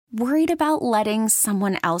Worried about letting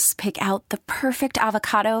someone else pick out the perfect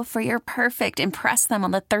avocado for your perfect impress them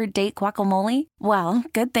on the third date guacamole? Well,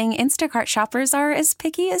 good thing Instacart shoppers are as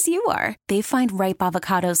picky as you are. They find ripe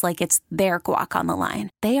avocados like it's their guac on the line.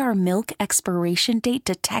 They are milk expiration date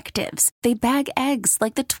detectives. They bag eggs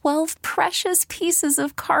like the 12 precious pieces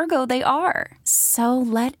of cargo they are. So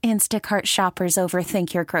let Instacart shoppers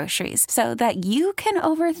overthink your groceries so that you can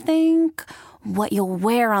overthink what you'll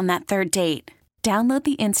wear on that third date. Download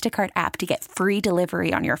the Instacart app to get free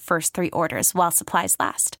delivery on your first 3 orders while supplies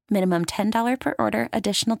last. Minimum $10 per order.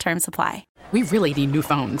 Additional terms apply. We really need new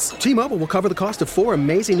phones. T-Mobile will cover the cost of 4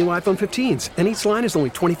 amazing new iPhone 15s, and each line is only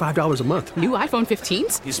 $25 a month. New iPhone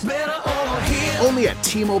 15s? It's better over here. Only at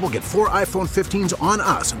T-Mobile, get 4 iPhone 15s on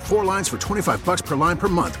us and 4 lines for $25 per line per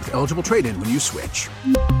month with eligible trade-in when you switch.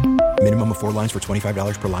 Minimum of 4 lines for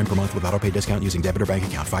 $25 per line per month with autopay discount using debit or bank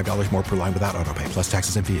account. $5 more per line without autopay, plus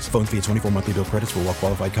taxes and fees. Phone fee at 24 monthly bill credits for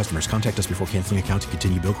well-qualified customers. Contact us before canceling account to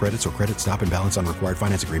continue bill credits or credit stop and balance on required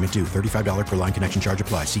finance agreement due. $35 per line connection charge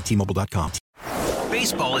applies. See T-Mobile.com.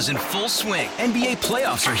 Baseball is in full swing. NBA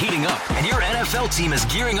playoffs are heating up, and your NFL team is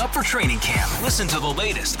gearing up for training camp. Listen to the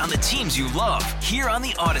latest on the teams you love here on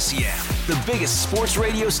the Odyssey app. The biggest sports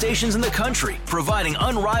radio stations in the country, providing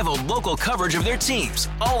unrivaled local coverage of their teams,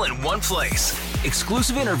 all in one place.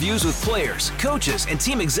 Exclusive interviews with players, coaches, and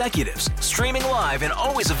team executives, streaming live and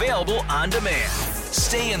always available on demand.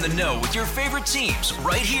 Stay in the know with your favorite teams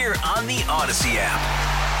right here on the Odyssey app.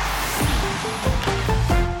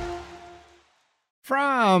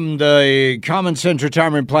 From the Common Sense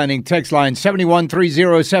Retirement Planning text line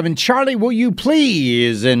 71307, Charlie, will you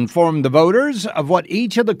please inform the voters of what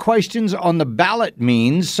each of the questions on the ballot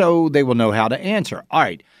means so they will know how to answer? All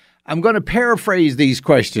right, I'm going to paraphrase these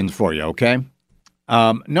questions for you, okay?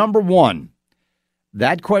 Number one,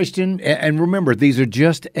 that question, and remember, these are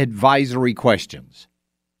just advisory questions.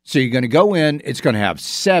 So you're going to go in, it's going to have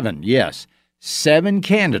 7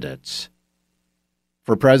 candidates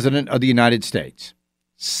for President of the United States.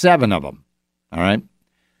 7 of them, all right?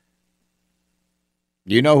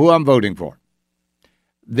 You know who I'm voting for.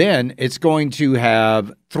 Then it's going to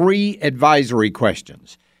have 3 advisory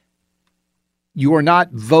questions. You are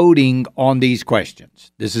not voting on these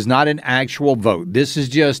questions. This is not an actual vote. This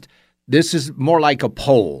is more like a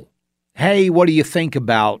poll. Hey, what do you think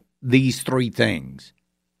about these 3 things?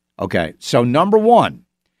 Okay, so number 1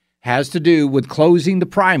 has to do with closing the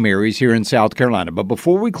primaries here in South Carolina. But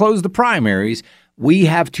before we close the primaries, we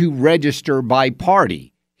have to register by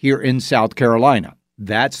party here in South Carolina.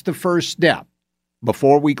 That's the first step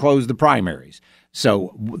before we close the primaries.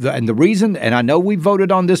 So, and the reason, and I know we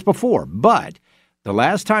voted on this before, but the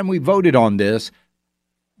last time we voted on this,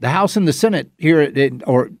 the House and the Senate here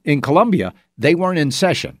in Columbia, they weren't in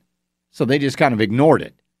session. So they just kind of ignored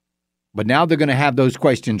it. But now they're going to have those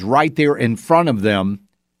questions right there in front of them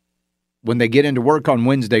when they get into work on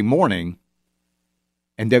Wednesday morning,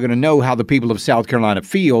 and they're going to know how the people of South Carolina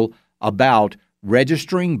feel about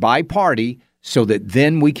registering by party so that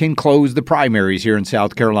then we can close the primaries here in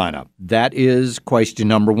South Carolina. That is question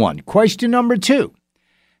number 1. Question number 2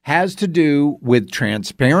 has to do with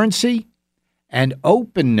transparency and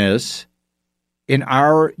openness in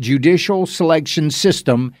our judicial selection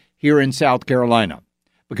system here in South Carolina.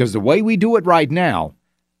 Because the way we do it right now,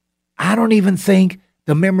 I don't even think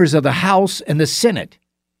the members of the House and the Senate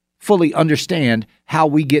fully understand how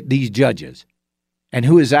we get these judges and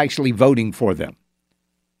who is actually voting for them.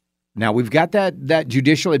 Now, we've got that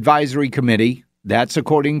Judicial Advisory Committee. That's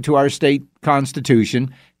according to our state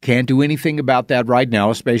constitution. Can't do anything about that right now,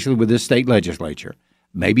 especially with this state legislature.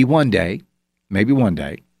 Maybe one day.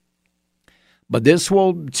 But this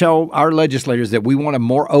will tell our legislators that we want a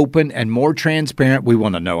more open and more transparent. We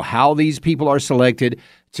want to know how these people are selected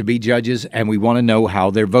to be judges, and we want to know how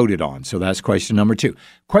they're voted on. So that's question number 2.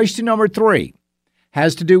 Question number 3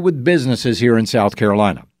 has to do with businesses here in South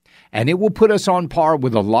Carolina, and it will put us on par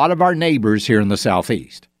with a lot of our neighbors here in the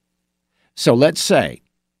Southeast. So let's say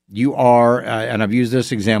you are, and I've used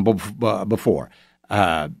this example before,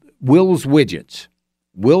 Will's Widgets.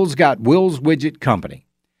 Will's got Will's Widget Company.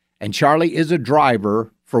 And Charlie is a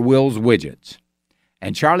driver for Will's Widgets.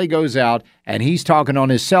 And Charlie goes out and he's talking on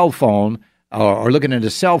his cell phone or looking at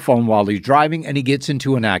his cell phone while he's driving, and he gets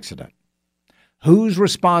into an accident. Whose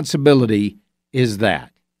responsibility is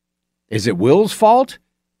that? Is it Will's fault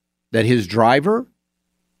that his driver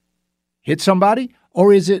hit somebody?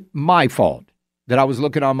 Or is it my fault that I was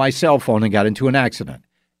looking on my cell phone and got into an accident?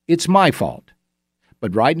 It's my fault.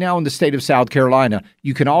 But right now in the state of South Carolina,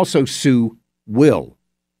 you can also sue Will,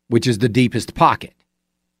 which is the deepest pocket.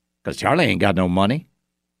 Because Charlie ain't got no money.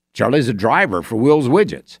 Charlie's a driver for Will's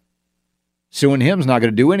Widgets. Suing him is not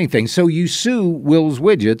going to do anything. So you sue Will's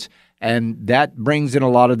Widgets, and that brings in a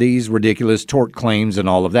lot of these ridiculous tort claims and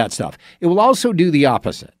all of that stuff. It will also do the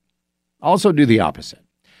opposite.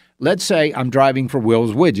 Let's say I'm driving for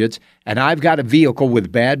Will's Widgets, and I've got a vehicle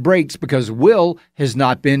with bad brakes because Will has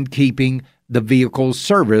not been keeping the vehicle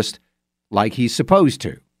serviced like he's supposed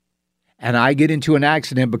to. And I get into an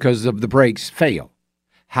accident because of the brakes fail.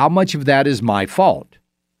 How much of that is my fault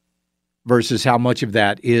versus how much of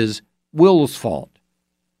that is Will's fault?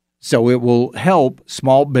 So it will help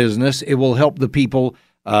small business. It will help the people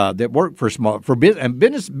that work for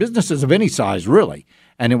businesses of any size, really.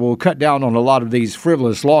 And it will cut down on a lot of these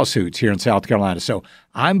frivolous lawsuits here in South Carolina. So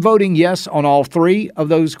I'm voting yes on all three of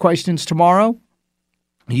those questions tomorrow.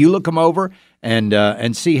 You look them over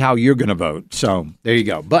and see how you're going to vote. So there you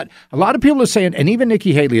go. But a lot of people are saying, and even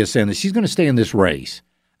Nikki Haley is saying that she's going to stay in this race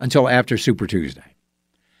until after Super Tuesday.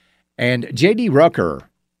 And J.D. Rucker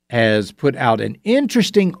has put out an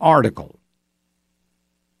interesting article.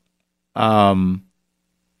 And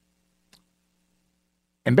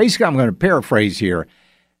basically, I'm going to paraphrase here.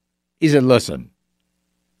 He said, listen,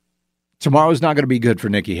 tomorrow's not going to be good for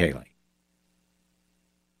Nikki Haley.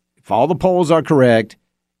 If all the polls are correct,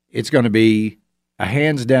 it's going to be a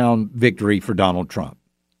hands-down victory for Donald Trump.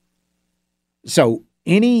 So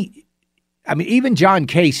even John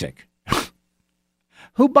Kasich,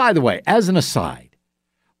 who, by the way, as an aside,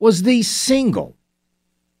 was the single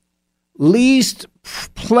least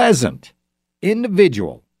pleasant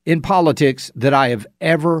individual in politics that I have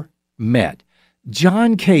ever met.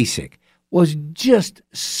 John Kasich was just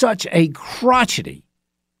such a crotchety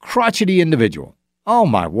individual. Oh,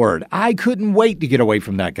 my word. I couldn't wait to get away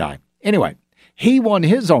from that guy. Anyway, he won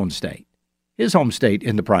his home state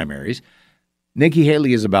in the primaries. Nikki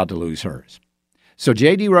Haley is about to lose hers. So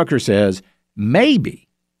J.D. Rucker says, maybe,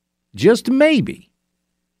 just maybe,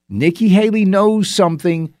 Nikki Haley knows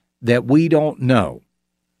something that we don't know.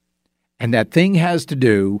 And that thing has to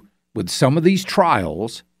do with some of these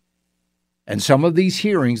trials and some of these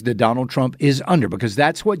hearings that Donald Trump is under, because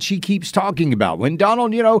that's what she keeps talking about. When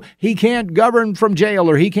Donald, he can't govern from jail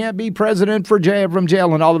or he can't be president from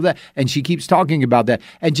jail and all of that. And she keeps talking about that.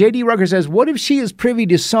 And J.D. Rucker says, what if she is privy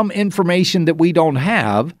to some information that we don't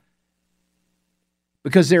have?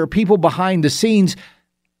 Because there are people behind the scenes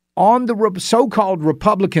on the so-called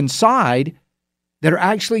Republican side that are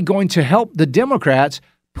actually going to help the Democrats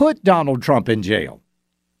put Donald Trump in jail.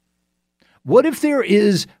 What if there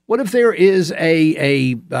is a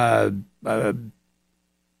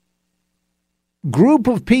group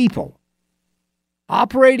of people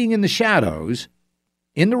operating in the shadows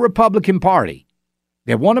in the Republican Party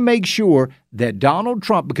that want to make sure that Donald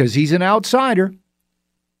Trump, because he's an outsider,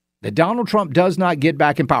 that Donald Trump does not get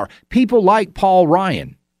back in power? People like Paul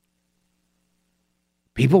Ryan.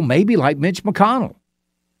 People maybe like Mitch McConnell.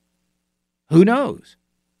 Who knows?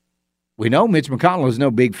 We know Mitch McConnell is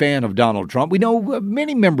no big fan of Donald Trump. We know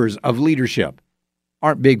many members of leadership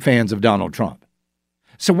aren't big fans of Donald Trump.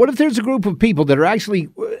 So what if there's a group of people that are actually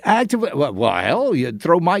actively, well, hell, you'd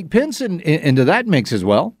throw Mike Pence into that mix as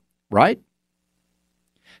well, right?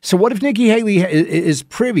 So what if Nikki Haley is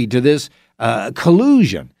privy to this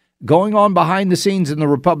collusion going on behind the scenes in the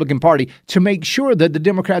Republican Party to make sure that the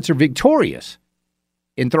Democrats are victorious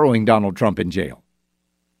in throwing Donald Trump in jail?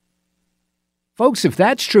 Folks, if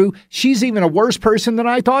that's true, she's even a worse person than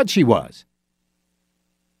I thought she was.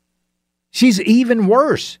 She's even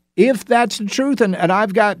worse, if that's the truth. And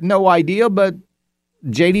I've got no idea, but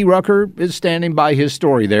J.D. Rucker is standing by his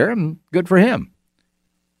story there, and good for him.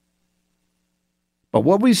 But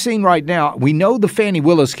what we've seen right now, we know the Fani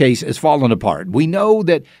Willis case is falling apart. We know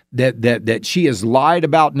that she has lied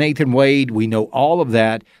about Nathan Wade. We know all of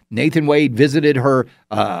that. Nathan Wade visited her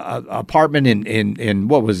apartment in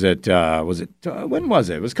what was it? When was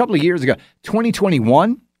it? It was a couple of years ago,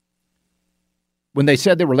 2021, when they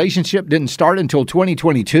said the relationship didn't start until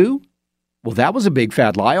 2022. Well, that was a big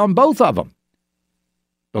fat lie on both of them.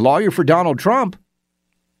 The lawyer for Donald Trump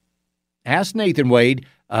asked Nathan Wade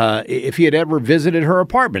if he had ever visited her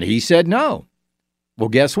apartment. He said no. Well,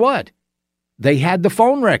 guess what? They had the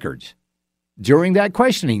phone records. During that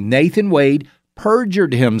questioning, Nathan Wade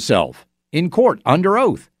perjured himself in court under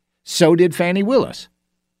oath. So did Fani Willis.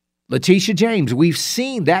 Letitia James, we've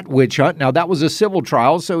seen that witch hunt. Now, that was a civil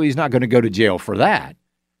trial, so he's not going to go to jail for that.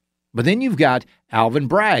 But then you've got Alvin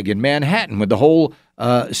Bragg in Manhattan with the whole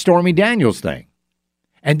Stormy Daniels thing.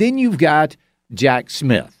 And then you've got Jack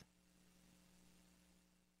Smith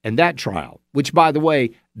and that trial, which, by the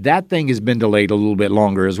way, that thing has been delayed a little bit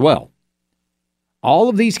longer as well. All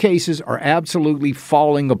of these cases are absolutely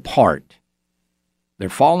falling apart. They're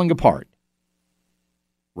falling apart.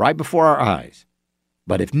 right before our eyes.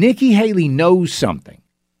 But if Nikki Haley knows something,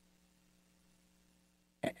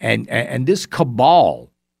 and this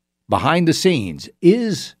cabal behind the scenes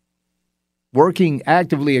is working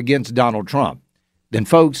actively against Donald Trump, then,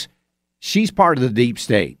 folks, she's part of the deep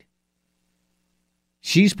state.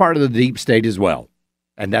 She's part of the deep state as well.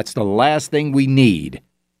 And that's the last thing we need.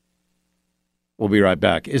 We'll be right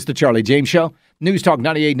back. It's the Charlie James Show. News Talk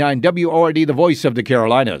 98.9 WORD, the voice of the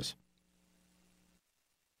Carolinas.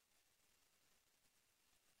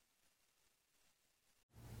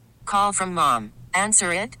 Call from mom.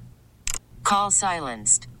 Answer it. Call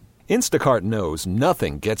silenced. Instacart knows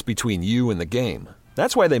nothing gets between you and the game.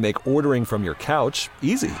 That's why they make ordering from your couch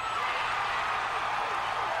easy.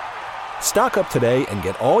 Stock up today and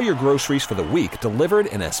get all your groceries for the week delivered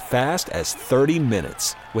in as fast as 30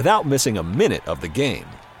 minutes without missing a minute of the game.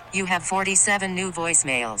 You have 47 new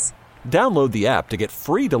voicemails. Download the app to get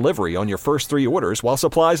free delivery on your first 3 orders while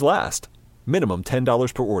supplies last. Minimum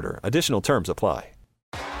 $10 per order. Additional terms apply.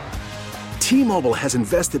 T-Mobile has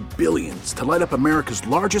invested billions to light up America's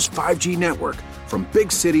largest 5G network, from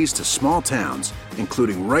big cities to small towns,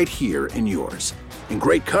 including right here in yours. And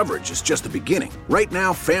great coverage is just the beginning. Right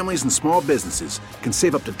now, families and small businesses can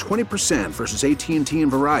save up to 20% versus AT&T and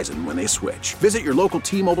Verizon when they switch. Visit your local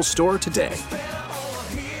T-Mobile store today.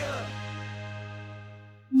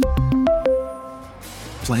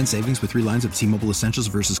 Plan savings with 3 lines of T-Mobile Essentials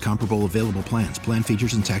versus comparable available plans. Plan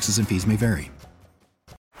features and taxes and fees may vary.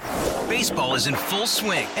 Baseball is in full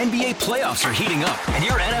swing. NBA playoffs are heating up, and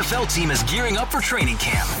your NFL team is gearing up for training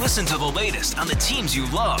camp. Listen to the latest on the teams you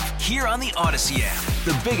love here on the Odyssey app.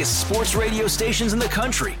 The biggest sports radio stations in the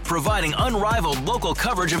country, providing unrivaled local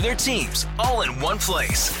coverage of their teams, all in one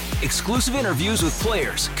place. Exclusive interviews with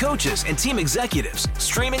players, coaches, and team executives,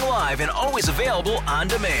 streaming live and always available on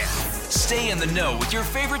demand. Stay in the know with your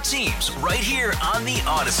favorite teams right here on the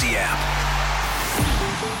Odyssey app.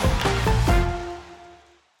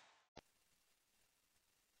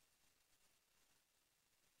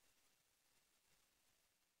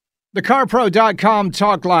 The CarPro.com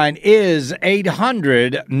talk line is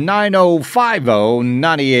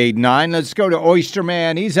 800-9050-989. Let's go to Oyster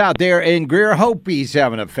Man. He's out there in Greer. Hope he's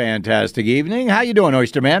having a fantastic evening. How you doing,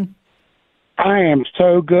 Oyster Man? I am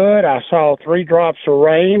so good. I saw 3 drops of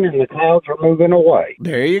rain, and the clouds are moving away.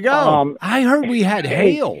 There you go. I heard we had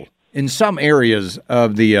hail in some areas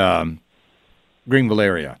of the Greenville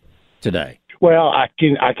area today. Well, I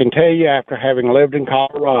can tell you, after having lived in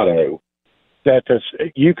Colorado, that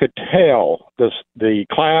you could tell the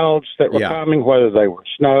clouds that were coming, whether they were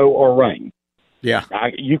snow or rain. Yeah.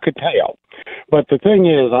 You could tell. But the thing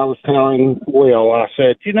is, I was telling Will, I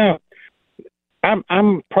said,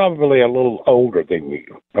 I'm probably a little older than you,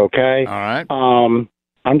 okay? All right.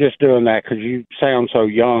 I'm just doing that because you sound so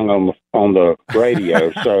young on the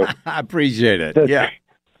radio. So I appreciate it. The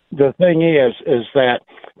thing is that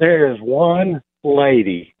there is one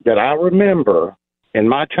lady that I remember in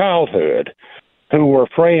my childhood who were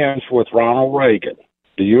friends with Ronald Reagan.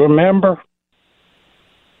 Do you remember?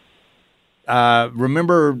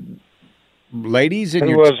 Remember ladies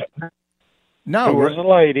in was a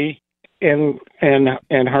lady in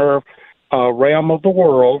her realm of the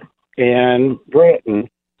world in Britain,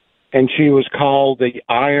 and she was called the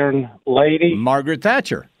Iron Lady. Margaret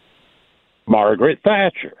Thatcher. Margaret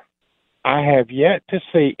Thatcher. I have yet to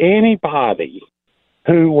see anybody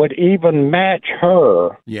who would even match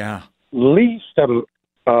her, least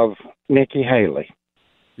of Nikki Haley.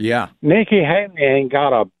 Yeah. Nikki Haley ain't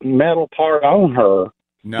got a metal part on her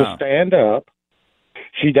to stand up.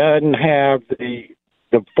 She doesn't have the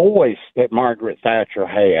voice that Margaret Thatcher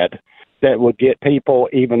had that would get people,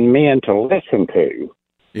 even men, to listen to.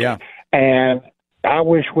 Yeah. And I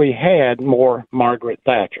wish we had more Margaret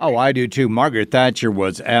Thatcher. Oh, I do too. Margaret Thatcher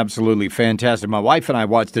was absolutely fantastic. My wife and I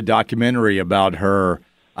watched a documentary about her.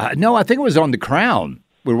 No, I think it was on The Crown.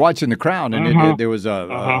 We were watching The Crown, and there was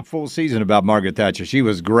a full season about Margaret Thatcher. She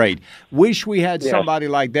was great. Wish we had somebody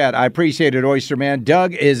like that. I appreciate it, Oyster Man.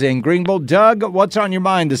 Doug is in Greenville. Doug, what's on your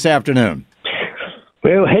mind this afternoon?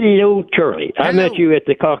 Well, hello, Charlie. Hello. I met you at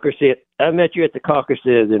the caucus the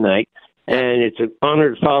other night, and it's an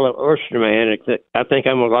honor to follow Oyster Man. I think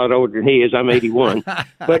I'm a lot older than he is. I'm 81.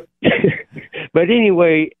 but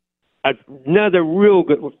anyway, another real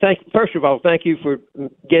good. First of all, thank you for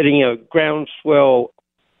getting a groundswell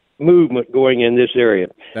movement going in this area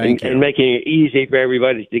and making it easy for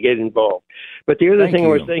everybody to get involved. But the other thing I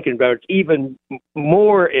was thinking about, it's even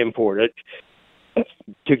more important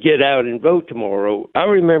to get out and vote tomorrow. I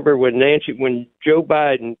remember when Joe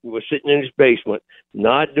Biden was sitting in his basement,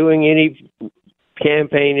 not doing any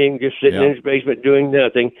campaigning, just sitting in his basement doing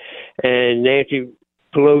nothing, and Nancy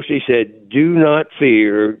Pelosi said, "Do not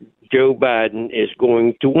fear, Joe Biden is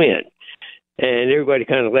going to win," and everybody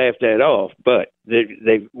kind of laughed that off. But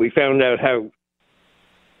we found out how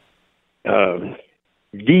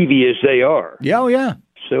devious they are. Yeah, oh yeah.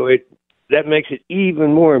 So that makes it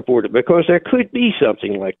even more important because there could be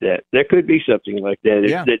something like that. There could be something like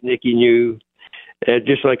that that Nikki knew,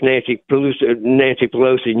 just like Nancy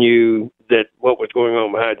Pelosi knew that what was going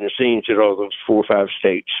on behind the scenes at all those 4 or 5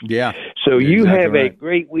 states. Yeah. So you have a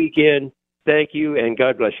great weekend. Thank you, and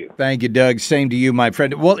God bless you. Thank you, Doug. Same to you, my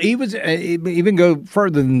friend. Well, even go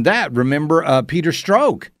further than that. Remember Peter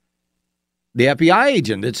Strzok, the FBI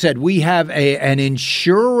agent that said we have an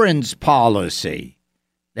insurance policy.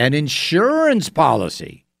 An insurance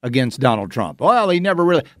policy against Donald Trump. Well, he never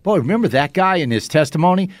really. Boy, remember that guy in his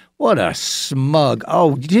testimony? What a smug.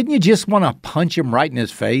 Oh, didn't you just want to punch him right in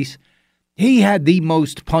his face? He had the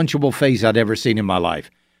most punchable face I'd ever seen in my life.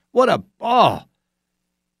 What a.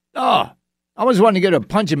 I always wanted to get a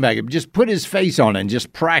punching bag and just put his face on it and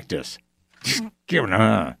just practice. Give him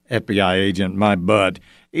FBI agent, my butt.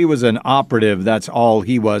 He was an operative. That's all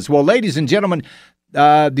he was. Well, ladies and gentlemen,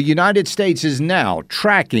 the United States is now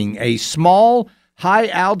tracking a small,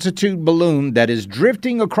 high-altitude balloon that is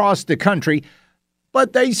drifting across the country.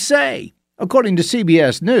 But they say, according to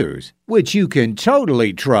CBS News, which you can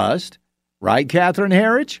totally trust, right, Catherine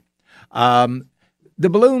Herridge? The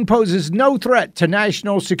balloon poses no threat to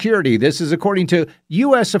national security. This is according to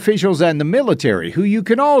U.S. officials and the military, who you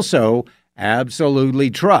can also absolutely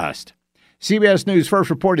trust. CBS News first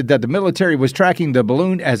reported that the military was tracking the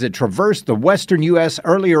balloon as it traversed the western U.S.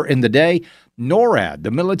 earlier in the day. NORAD, the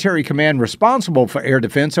military command responsible for air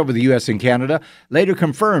defense over the U.S. and Canada, later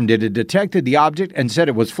confirmed it had detected the object and said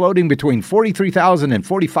it was floating between 43,000 and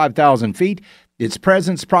 45,000 feet. Its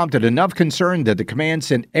presence prompted enough concern that the command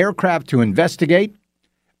sent aircraft to investigate.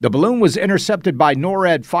 The balloon was intercepted by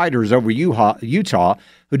NORAD fighters over Utah,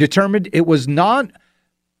 who determined it was not.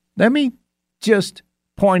 Let me just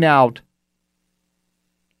point out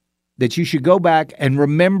that you should go back and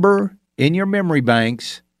remember in your memory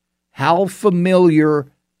banks how familiar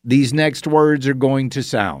these next words are going to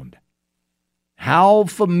sound. How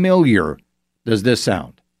familiar does this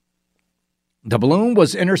sound? The balloon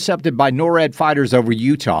was intercepted by NORAD fighters over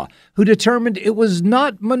Utah, who determined it was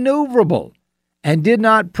not maneuverable and did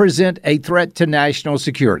not present a threat to national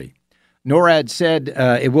security. NORAD said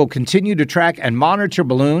it will continue to track and monitor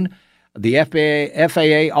balloon. The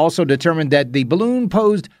FAA also determined that the balloon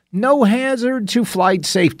posed no hazard to flight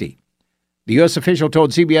safety. The U.S. official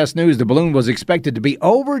told CBS News the balloon was expected to be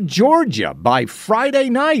over Georgia by Friday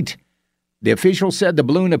night. The official said the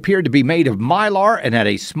balloon appeared to be made of mylar and had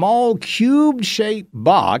a small cube-shaped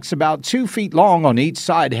box about 2 feet long on each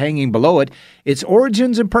side hanging below it. Its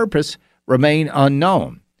origins and purpose remain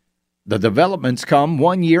unknown. The developments come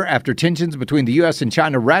 1 year after tensions between the U.S. and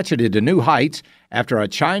China ratcheted to new heights after a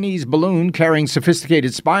Chinese balloon carrying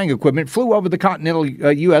sophisticated spying equipment flew over the continental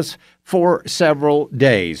U.S. for several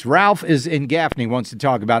days. Ralph is in Gaffney, wants to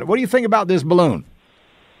talk about it. What do you think about this balloon?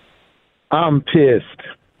 I'm pissed.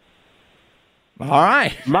 All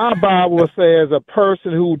right. My Bible says a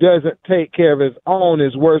person who doesn't take care of his own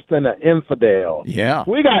is worse than an infidel. Yeah.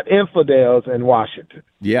 We got infidels in Washington.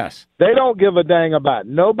 Yes. They don't give a dang about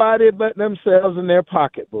nobody but themselves and their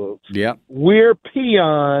pocketbooks. Yep. We're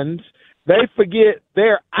peons. They forget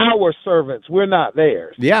they're our servants. We're not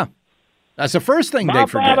theirs. Yeah. That's the first thing they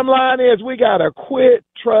forget. My bottom line is we got to quit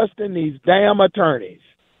trusting these damn attorneys.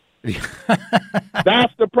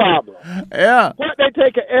 That's the problem. Yeah. What they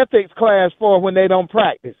take an ethics class for when they don't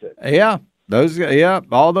practice it? Yeah.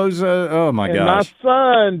 All those, oh my gosh. My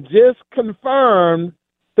son just confirmed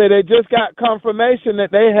that they just got confirmation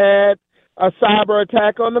that they had a cyber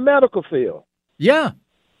attack on the medical field. Yeah.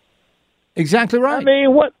 Exactly right. I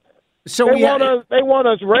mean, what? So they want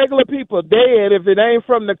us regular people dead. If it ain't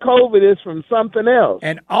from the COVID, it's from something else.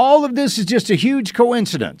 And all of this is just a huge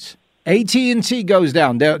coincidence. AT&T goes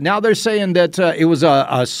down. Now they're saying that it was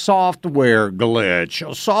a software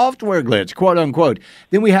glitch, quote unquote.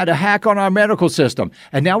 Then we had a hack on our medical system.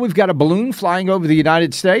 And now we've got a balloon flying over the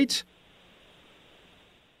United States?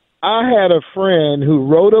 I had a friend who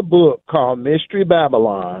wrote a book called Mystery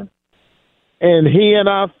Babylon, and he and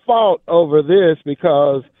I fought over this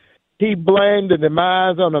because he blamed the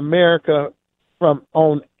demise on America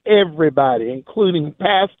on everybody, including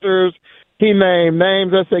pastors. He named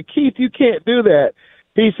names. I said, Keith, you can't do that.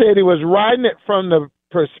 He said he was writing it from the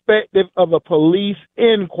perspective of a police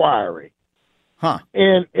inquiry. Huh.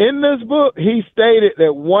 And in this book, he stated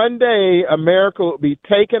that one day America would be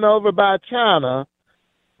taken over by China.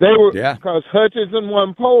 They were because Hutchison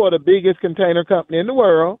One Power, the biggest container company in the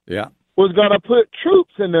world. Yeah. was going to put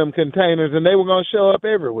troops in them containers, and they were going to show up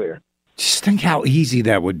everywhere. Just think how easy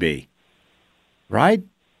that would be, right?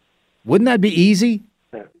 Wouldn't that be easy?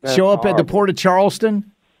 That's show up horrible. at the port of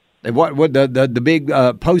Charleston, what the big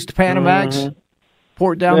post-Panamax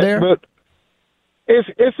port down there? But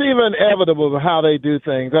it's even inevitable how they do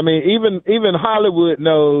things. I mean, even Hollywood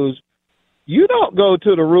knows you don't go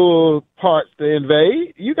to the rural parts to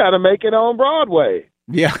invade. You got to make it on Broadway.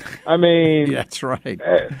 Yeah. I mean, that's right.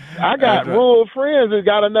 I got rural friends that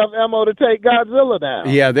got enough ammo to take Godzilla down.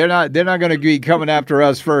 Yeah, they're not going to be coming after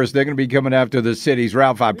us first. They're going to be coming after the cities.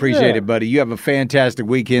 Ralph, I appreciate it, buddy. You have a fantastic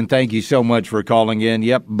weekend. Thank you so much for calling in.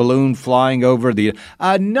 Yep, balloon flying over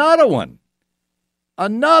another one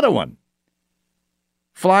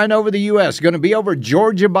flying over the U.S. Going to be over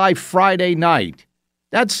Georgia by Friday night.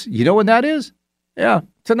 You know when that is? Yeah,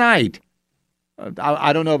 tonight.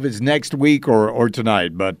 I don't know if it's next week or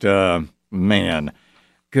tonight, but man,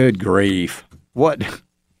 good grief. What?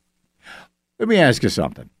 Let me ask you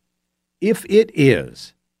something. If it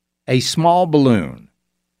is a small balloon,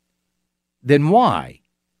 then why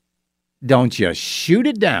don't you shoot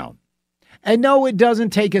it down? And no, it doesn't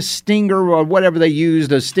take a Stinger or whatever they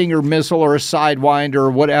used, a Stinger missile or a Sidewinder or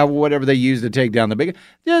whatever they used to take down the big.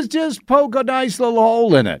 Just poke a nice little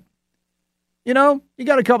hole in it. You know, you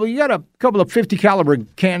got a couple of 50 caliber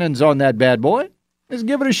cannons on that bad boy. Let's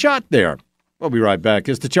give it a shot there. We'll be right back.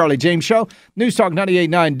 It's the Charlie James Show. News Talk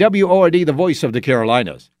 98.9 WORD, the voice of the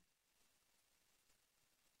Carolinas.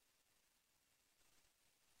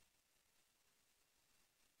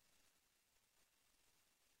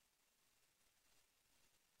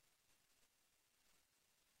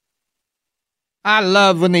 I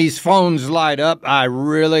love when these phones light up. I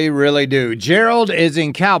really, really do. Gerald is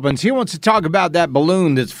in Cowpens. He wants to talk about that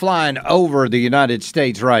balloon that's flying over the United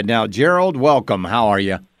States right now. Gerald, welcome. How are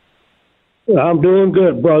you? I'm doing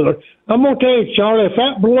good, brother. I'm going to tell you, Charlie, if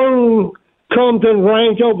that balloon comes in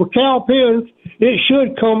range over Cowpens, it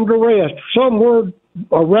should come to rest somewhere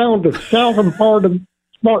around the southern part of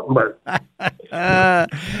Spartanburg. Yeah,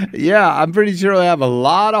 I'm pretty sure they have a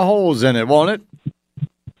lot of holes in it, won't it?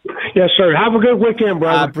 Yes, sir. Have a good weekend,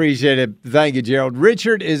 brother. I appreciate it. Thank you, Gerald.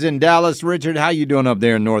 Richard is in Dallas. Richard, how you doing up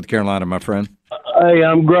there in North Carolina, my friend? Hey,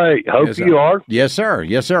 I'm great. Hope yes, you are. Yes, sir.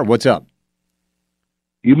 Yes, sir. What's up?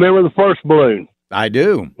 You remember the first balloon? I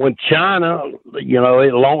do. When China,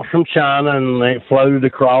 it launched from China and it floated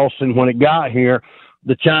across, and when it got here,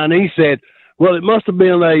 the Chinese said, well, it must have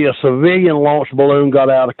been a civilian launch balloon got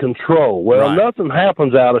out of control. Well, nothing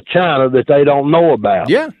happens out of China that they don't know about.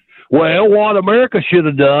 Yeah. Well, what America should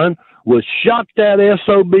have done was shot that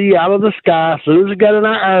SOB out of the sky as soon as it got in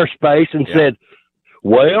our airspace and said,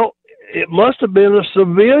 well, it must have been a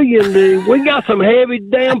civilian. We got some heavy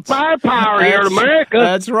damn firepower here in America.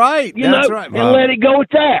 That's right. That's right. And let it go with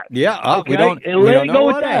that. Yeah. Okay? And let it go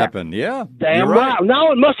with that. Happened. Yeah. Damn right.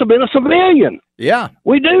 No, it must have been a civilian. Yeah.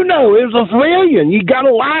 We do know it was a civilian. You got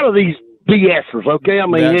a lot of these BSers, okay? I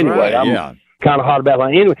mean, That's anyway, right. I'm kind of hot about that.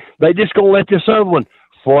 Anyway, they just going to let this other one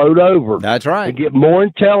float over. That's right. And get more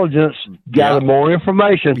intelligence, gather more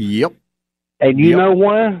information. Yep. And you know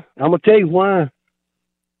why? I'm going to tell you why.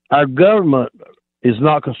 Our government is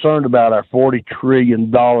not concerned about our $40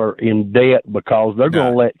 trillion in debt because they're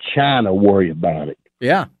going to let China worry about it.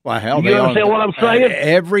 Yeah. Well, hell, you understand what I'm saying?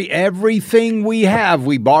 Everything we have,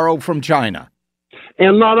 we borrow from China.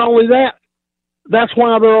 And not only that, that's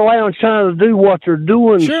why they're allowing China to do what they're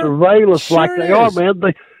doing, surveillance like they are,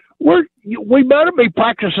 man. We better be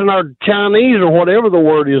practicing our Chinese or whatever the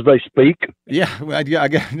word is they speak. Yeah,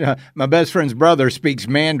 my best friend's brother speaks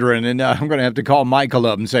Mandarin, and I'm going to have to call Michael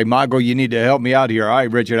up and say, Michael, you need to help me out here. All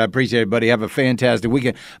right, Richard, I appreciate it, buddy. Have a fantastic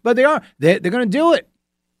weekend. But they're going to do it.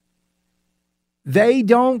 They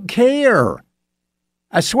don't care.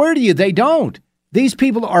 I swear to you, they don't. These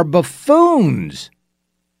people are buffoons.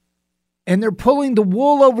 And they're pulling the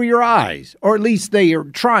wool over your eyes, or at least they are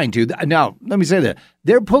trying to. Now, let me say that.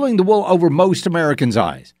 They're pulling the wool over most Americans'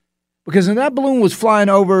 eyes. Because when that balloon was flying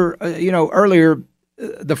over, earlier,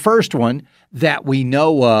 the first one that we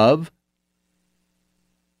know of,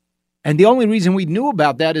 and the only reason we knew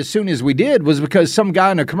about that as soon as we did was because some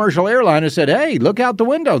guy in a commercial airliner said, hey, look out the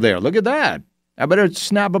window there. Look at that. I better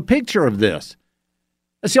snap a picture of this.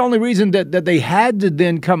 That's the only reason that they had to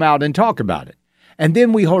then come out and talk about it. And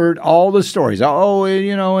then we heard all the stories.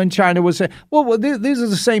 And China was saying, well, these are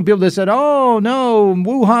the same people that said, oh, no,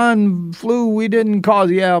 Wuhan flu, we didn't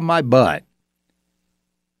cause, my butt.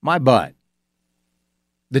 My butt.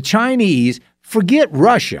 The Chinese, forget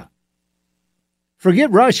Russia.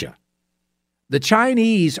 Forget Russia. The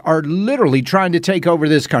Chinese are literally trying to take over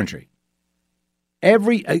this country.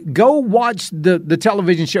 Go watch the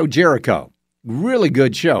television show Jericho. Really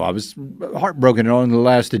good show. I was heartbroken. It only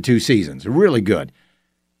lasted 2 seasons. Really good.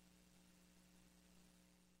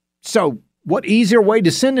 So what easier way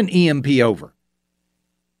to send an EMP over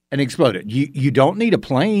and explode it? You don't need a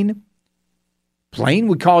plane. Plane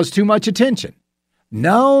would cause too much attention.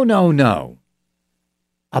 No.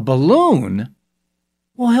 A balloon?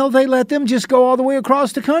 Well, hell, they let them just go all the way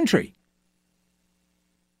across the country.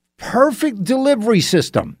 Perfect delivery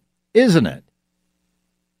system, isn't it?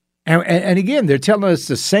 And again, they're telling us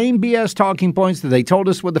the same BS talking points that they told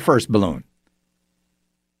us with the first balloon.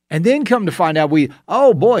 And then come to find out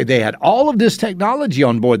they had all of this technology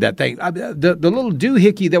on board that thing. The little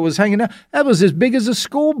doohickey that was hanging out, that was as big as a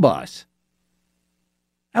school bus.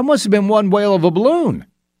 That must have been one whale of a balloon.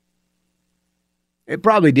 It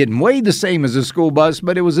probably didn't weigh the same as a school bus,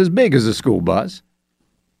 but it was as big as a school bus.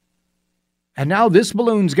 And now this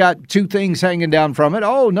balloon's got 2 things hanging down from it.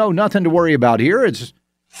 Oh, no, nothing to worry about here.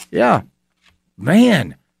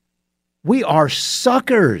 Man, we are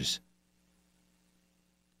suckers.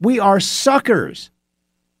 We are suckers.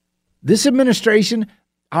 This administration,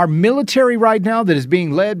 our military right now that is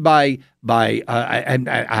being led by I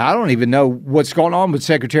don't even know what's going on with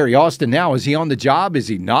Secretary Austin now. Is he on the job? Is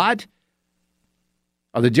he not?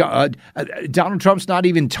 Donald Trump's not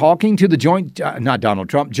even talking to the joint, not Donald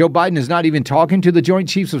Trump, Joe Biden is not even talking to the Joint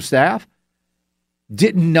Chiefs of Staff?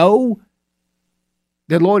 Didn't know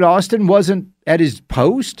that Lloyd Austin wasn't at his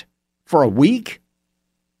post for a week?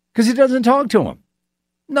 Because he doesn't talk to him.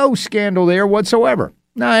 No scandal there whatsoever.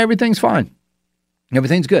 No, everything's fine.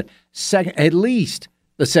 Everything's good. At least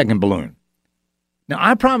the second balloon. Now,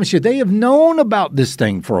 I promise you, they have known about this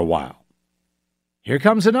thing for a while. Here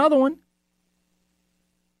comes another one.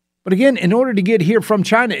 But again, in order to get here from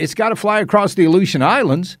China, it's got to fly across the Aleutian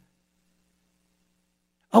Islands.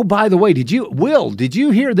 Oh, by the way, did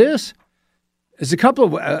you hear this? It's a couple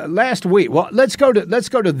of last week. Well, let's go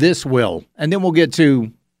to this Will, and then we'll get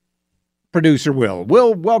to producer Will.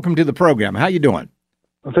 Will, welcome to the program. How you doing?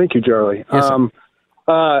 Well, thank you, Charlie. Yes,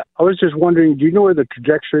 I was just wondering, do you know where the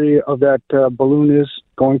trajectory of that balloon is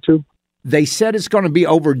going to? They said it's going to be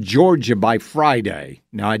over Georgia by Friday.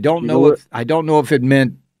 Now, I don't know if it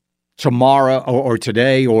meant tomorrow or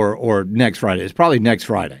today or next Friday. It's probably next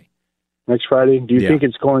Friday. Next Friday? Do you think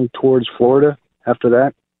it's going towards Florida after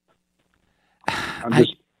that?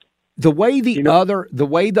 The way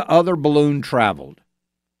the other balloon traveled,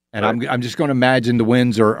 and I'm just going to imagine the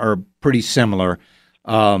winds are pretty similar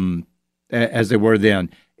as they were then.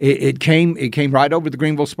 It came right over the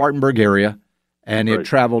Greenville-Spartanburg area, and it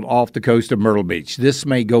traveled off the coast of Myrtle Beach. This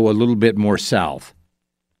may go a little bit more south.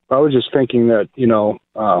 I was just thinking that,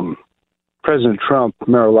 President Trump,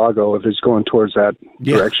 Mar-a-Lago, if it's going towards that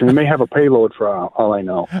direction, it may have a payload for all I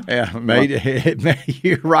know. Yeah, it may.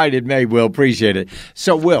 You're right, it may, Will. Appreciate it.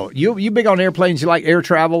 So, Will, you big on airplanes? You like air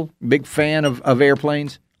travel? Big fan of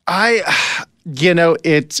airplanes?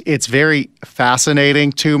 It's very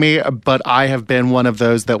fascinating to me, but I have been one of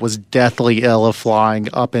those that was deathly ill of flying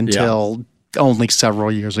up until only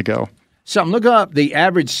several years ago. So I'm looking up the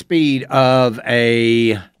average speed of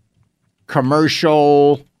a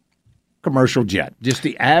commercial jet, just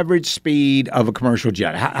the average speed of a commercial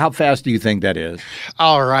jet. How fast do you think that is?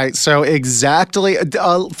 All right. So exactly.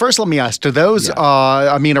 First, let me ask, do those,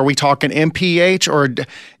 are we talking MPH or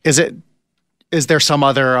is there some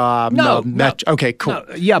other? No. Okay, cool. No,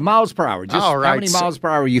 yeah, miles per hour. Just all right. How many miles per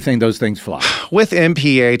hour you think those things fly? With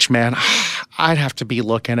MPH, man, I'd have to be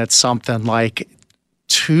looking at something like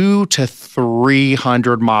 200 to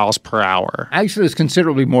 300 miles per hour. Actually, it's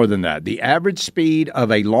considerably more than that. The average speed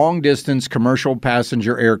of a long-distance commercial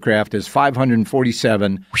passenger aircraft is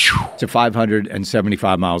 547 to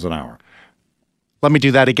 575 miles an hour. Let me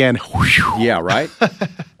do that again. Yeah, right?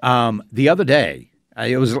 The other day,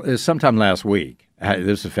 it was sometime last week.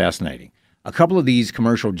 This is fascinating. A couple of these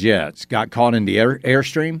commercial jets got caught in the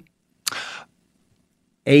airstream.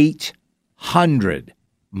 800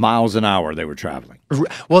 miles an hour they were traveling.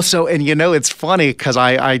 Well, it's funny because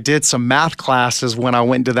I did some math classes when I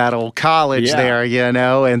went to that old college there,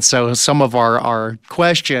 and so some of our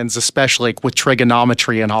questions, especially with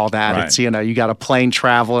trigonometry and all that, it's, you got a plane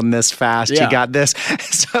traveling this fast, you got this.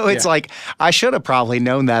 So it's like, I should have probably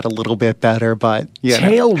known that a little bit better, but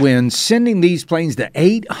tailwinds sending these planes to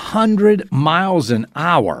 800 miles an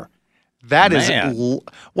hour. That is,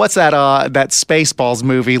 what's that Spaceballs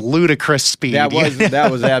movie, ludicrous speed. That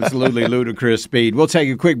was absolutely ludicrous speed. We'll take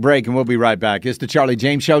a quick break and we'll be right back. It's the Charlie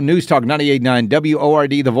James Show, News Talk 98.9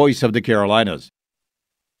 WORD, the voice of the Carolinas.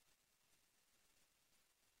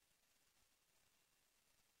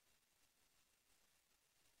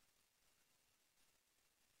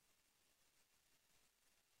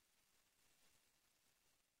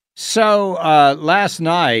 So last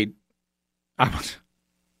night,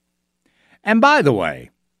 and by the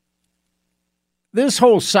way, this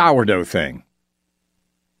whole sourdough thing,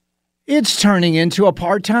 it's turning into a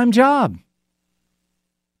part-time job.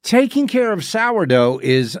 Taking care of sourdough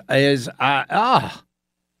is we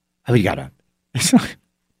gotta.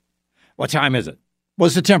 What time is it?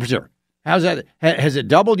 What's the temperature? How's that? Has it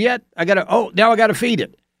doubled yet? Now I gotta feed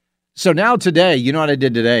it. So now today, you know what I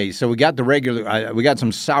did today? So we got we got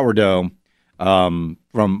some sourdough from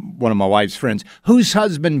one of my wife's friends, whose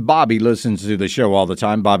husband, Bobby, listens to the show all the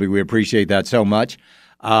time. Bobby, we appreciate that so much.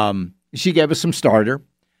 She gave us some starter.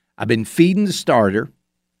 I've been feeding the starter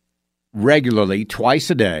regularly, twice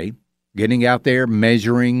a day, getting out there,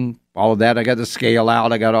 measuring all of that. I got the scale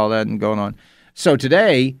out. I got all that going on. So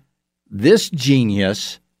today, this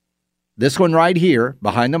genius, this one right here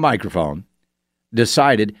behind the microphone,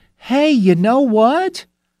 decided, hey, you know what?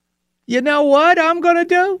 You know what I'm going to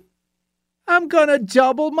do? I'm going to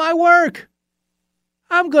double my work.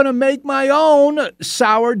 I'm going to make my own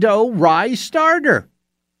sourdough rye starter.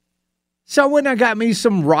 So when I got me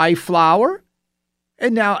some rye flour,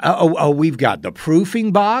 and now, we've got the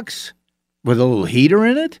proofing box with a little heater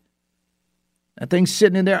in it. That thing's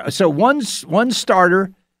sitting in there. So one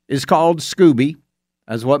starter is called Scooby.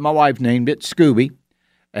 That's what my wife named it, Scooby.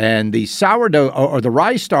 And the sourdough or the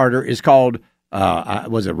rye starter is called,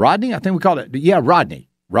 was it Rodney? I think we called it, yeah, Rodney.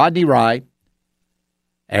 Rodney Rye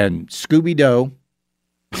and Scooby Dough.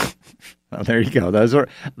 Well, there you go. Those are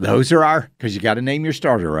our, because you got to name your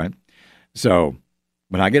starter, right? So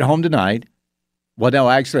when I get home tonight, well, no,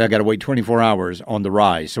 actually, I got to wait 24 hours on the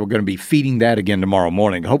rye, so we're going to be feeding that again tomorrow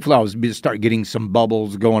morning. Hopefully, I'll start getting some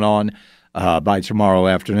bubbles going on by tomorrow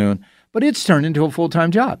afternoon. But it's turned into a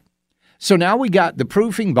full-time job. So now we got the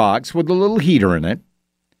proofing box with a little heater in it.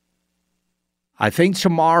 I think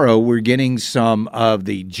tomorrow we're getting some of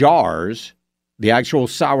the jars, the actual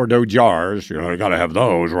sourdough jars. You got to have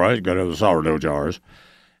those, right? You got to have the sourdough jars.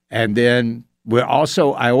 And then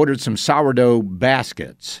I ordered some sourdough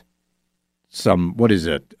baskets. Some,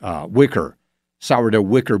 sourdough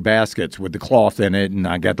wicker baskets with the cloth in it, and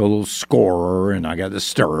I got the little scorer, and I got the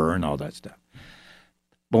stirrer, and all that stuff.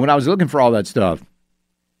 But when I was looking for all that stuff,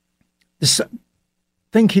 this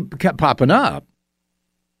thing kept popping up,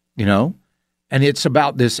 and it's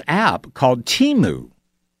about this app called Temu,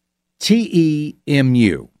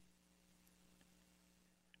 Temu.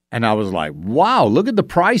 And I was like, wow, look at the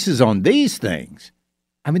prices on these things.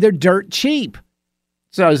 I mean, they're dirt cheap.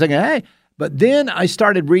 So I was thinking, hey. But then I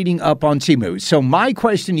started reading up on Temu. So my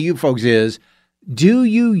question to you folks is, do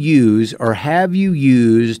you use or have you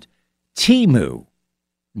used Temu?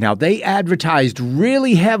 Now, they advertised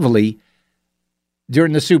really heavily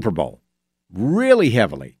during the Super Bowl. Really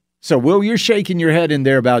heavily. So, Will, you're shaking your head in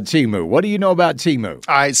there about Temu. What do you know about Temu?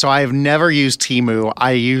 All right, so I have never used Temu.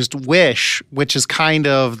 I used Wish, which is kind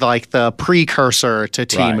of like the precursor to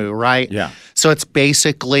Temu, right? Yeah. So it's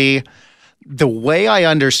basically, the way I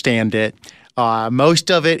understand it, most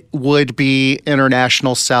of it would be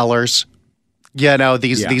international sellers.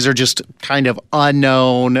 These are just kind of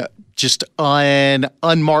unknown, just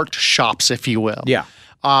unmarked shops, if you will. Yeah.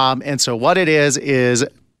 And so what it is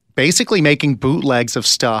basically making bootlegs of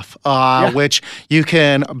stuff, which you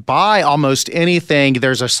can buy almost anything.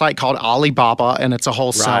 There's a site called Alibaba, and it's a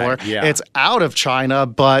wholesaler. Right, yeah. It's out of China,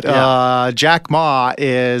 but Jack Ma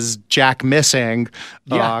is Jack missing.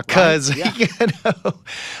 Because,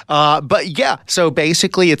 but yeah, so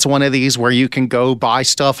basically it's one of these where you can go buy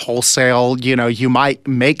stuff wholesale. You might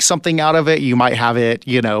make something out of it. You might have it,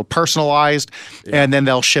 personalized, and then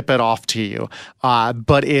they'll ship it off to you.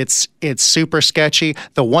 But it's super sketchy.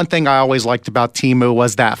 The one thing I always liked about Temu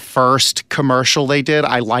was that first commercial they did.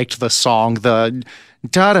 I liked the song, the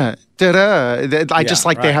da-da, da-da. I just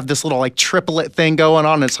like they have this little triplet thing going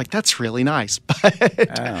on. It's like, that's really nice.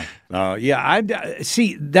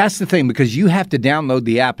 See, that's the thing, because you have to download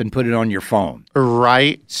the app and put it on your phone.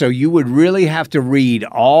 Right. So you would really have to read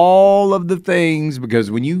all of the things, because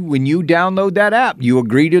when you download that app, you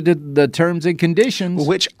agree to the terms and conditions.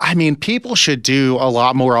 Which, people should do a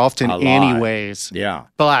lot more often anyways. Yeah.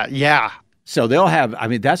 But, yeah. So they'll have,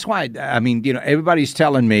 that's why, everybody's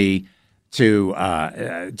telling me to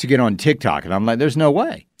get on TikTok, and I'm like, there's no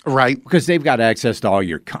way, right? Because they've got access to all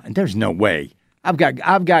your. There's no way. I've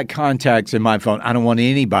got contacts in my phone I don't want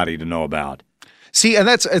anybody to know about. See, and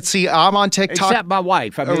I'm on TikTok. Except my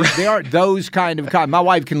wife. I mean, there are those kind of my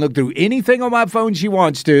wife can look through anything on my phone she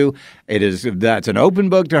wants to. That's an open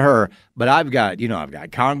book to her. But I've got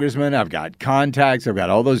congressmen, I've got contacts, I've got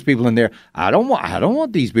all those people in there. I don't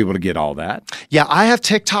want these people to get all that. Yeah, I have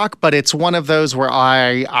TikTok, but it's one of those where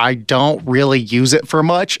I don't really use it for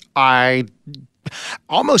much.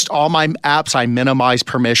 Almost all my apps, I minimize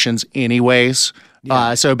permissions anyways.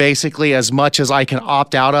 Yeah. So basically, as much as I can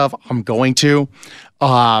opt out of, I'm going to.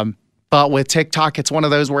 But with TikTok, it's one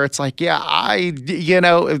of those where it's like, good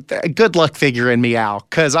luck figuring me out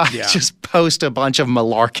because I just post a bunch of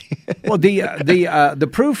malarkey. Well, the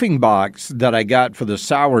proofing box that I got for the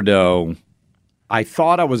sourdough, I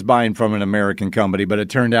thought I was buying from an American company, but it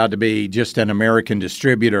turned out to be just an American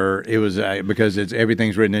distributor. It was because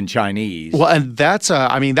everything's written in Chinese. Well, and that's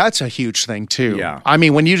a huge thing too. Yeah. I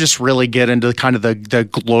mean, when you just really get into kind of the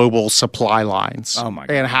global supply lines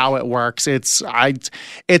and how it works, and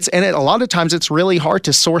a lot of times it's really hard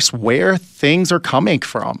to source where things are coming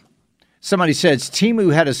from. Somebody says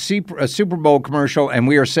Temu had a Super Bowl commercial, and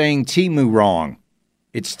we are saying Temu wrong.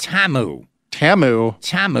 It's Temu.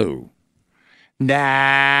 Temu.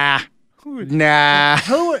 Nah. Wait a minute,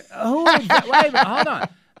 hold on.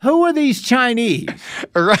 Who are these Chinese?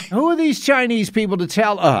 Right. Who are these Chinese people to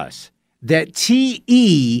tell us that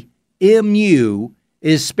Temu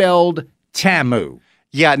is spelled Tamu?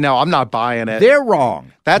 Yeah, no, I'm not buying it. They're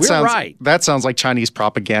wrong. Right. That sounds like Chinese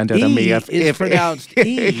propaganda to me. If pronounced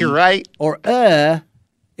E. You're right. Or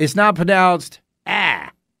it's not pronounced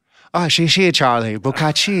ah. Oh, Charlie,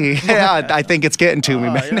 Bukachi. Yeah, I think it's getting to me,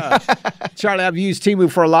 man. Yeah. Charlie, I've used Temu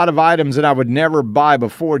for a lot of items that I would never buy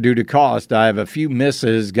before due to cost. I have a few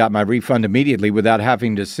misses, got my refund immediately without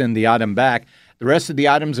having to send the item back. The rest of the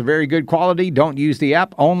items are very good quality. Don't use the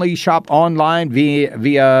app. Only shop online via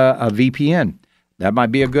a VPN. That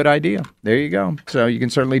might be a good idea. There you go. So you can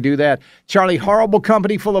certainly do that. Charlie, horrible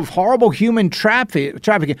company full of horrible human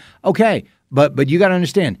trafficking. Okay, but you got to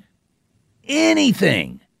understand,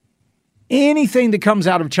 anything that comes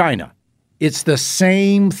out of China, it's the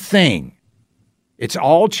same thing. It's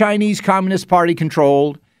all Chinese Communist Party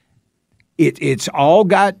controlled. It's all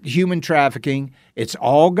got human trafficking. It's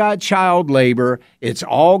all got child labor. It's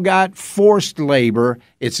all got forced labor.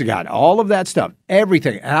 It's got all of that stuff,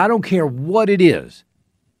 everything. And I don't care what it is.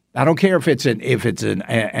 I don't care if it's an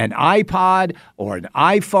iPod or an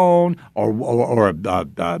iPhone or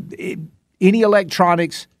any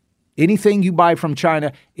electronics. Anything you buy from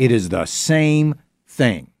China, it is the same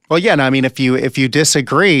thing. Well, yeah, and I mean, if you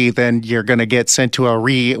disagree, then you're going to get sent to a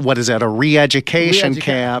re-education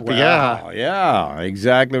camp. Wow, yeah,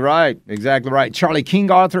 exactly right. Charlie,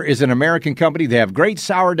 King Arthur is an American company. They have great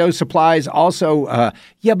sourdough supplies. Also,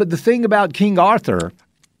 but the thing about King Arthur,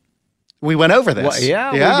 we went over this. We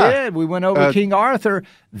did. We went over King Arthur.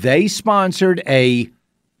 They sponsored a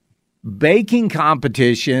baking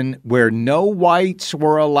competition where no whites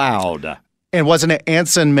were allowed. And wasn't it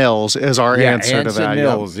Anson Mills is our answer to that? Anson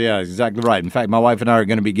Mills, yeah, exactly right. In fact, my wife and I are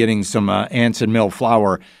going to be getting some Anson Mill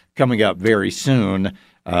flour coming up very soon.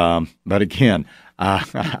 But again, I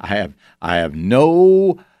have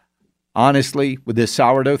no, honestly, with this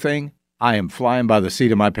sourdough thing, I am flying by the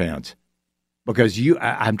seat of my pants because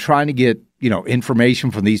I'm trying to get,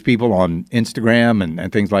 information from these people on Instagram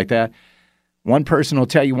and things like that. One person will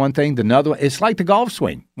tell you one thing, another, it's like the golf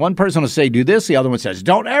swing. One person will say, do this. The other one says,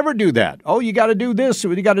 don't ever do that. Oh, you got to do this.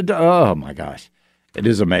 You got to do. Oh, my gosh. It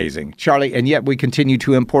is amazing. Charlie, and yet we continue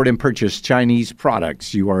to import and purchase Chinese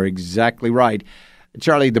products. You are exactly right.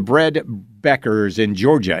 Charlie, the Bread Beckers in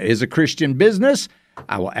Georgia is a Christian business.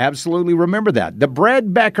 I will absolutely remember that. The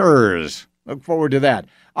Bread Beckers. Look forward to that.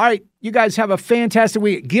 All right, you guys have a fantastic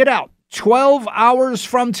week. Get out. 12 hours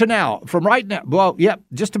from right now, well,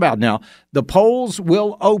 just about now, the polls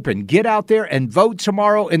will open. Get out there and vote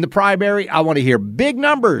tomorrow in the primary. I want to hear big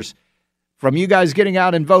numbers from you guys getting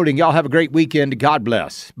out and voting. Y'all have a great weekend. God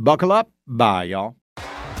bless. Buckle up. Bye, y'all.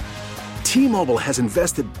 T-Mobile has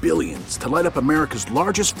invested billions to light up America's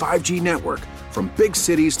largest 5G network, from big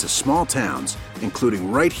cities to small towns,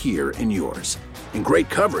 including right here in yours. And great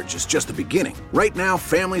coverage is just the beginning. Right now,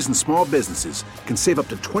 families and small businesses can save up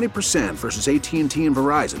to 20% versus AT&T and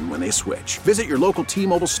Verizon when they switch. Visit your local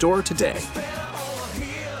T-Mobile store today.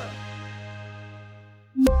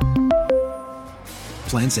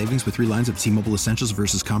 Plan savings with 3 lines of T-Mobile Essentials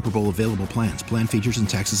versus comparable available plans. Plan features and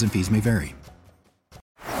taxes and fees may vary.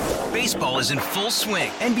 Baseball is in full swing.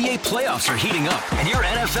 NBA playoffs are heating up, and your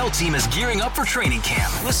NFL team is gearing up for training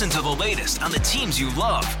camp. Listen to the latest on the teams you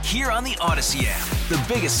love here on the Odyssey app. The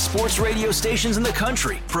biggest sports radio stations in the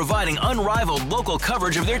country, providing unrivaled local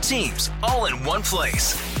coverage of their teams, all in one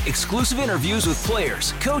place. Exclusive interviews with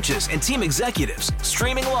players, coaches, and team executives,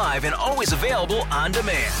 streaming live and always available on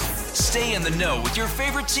demand. Stay in the know with your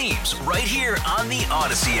favorite teams right here on the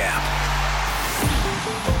Odyssey app.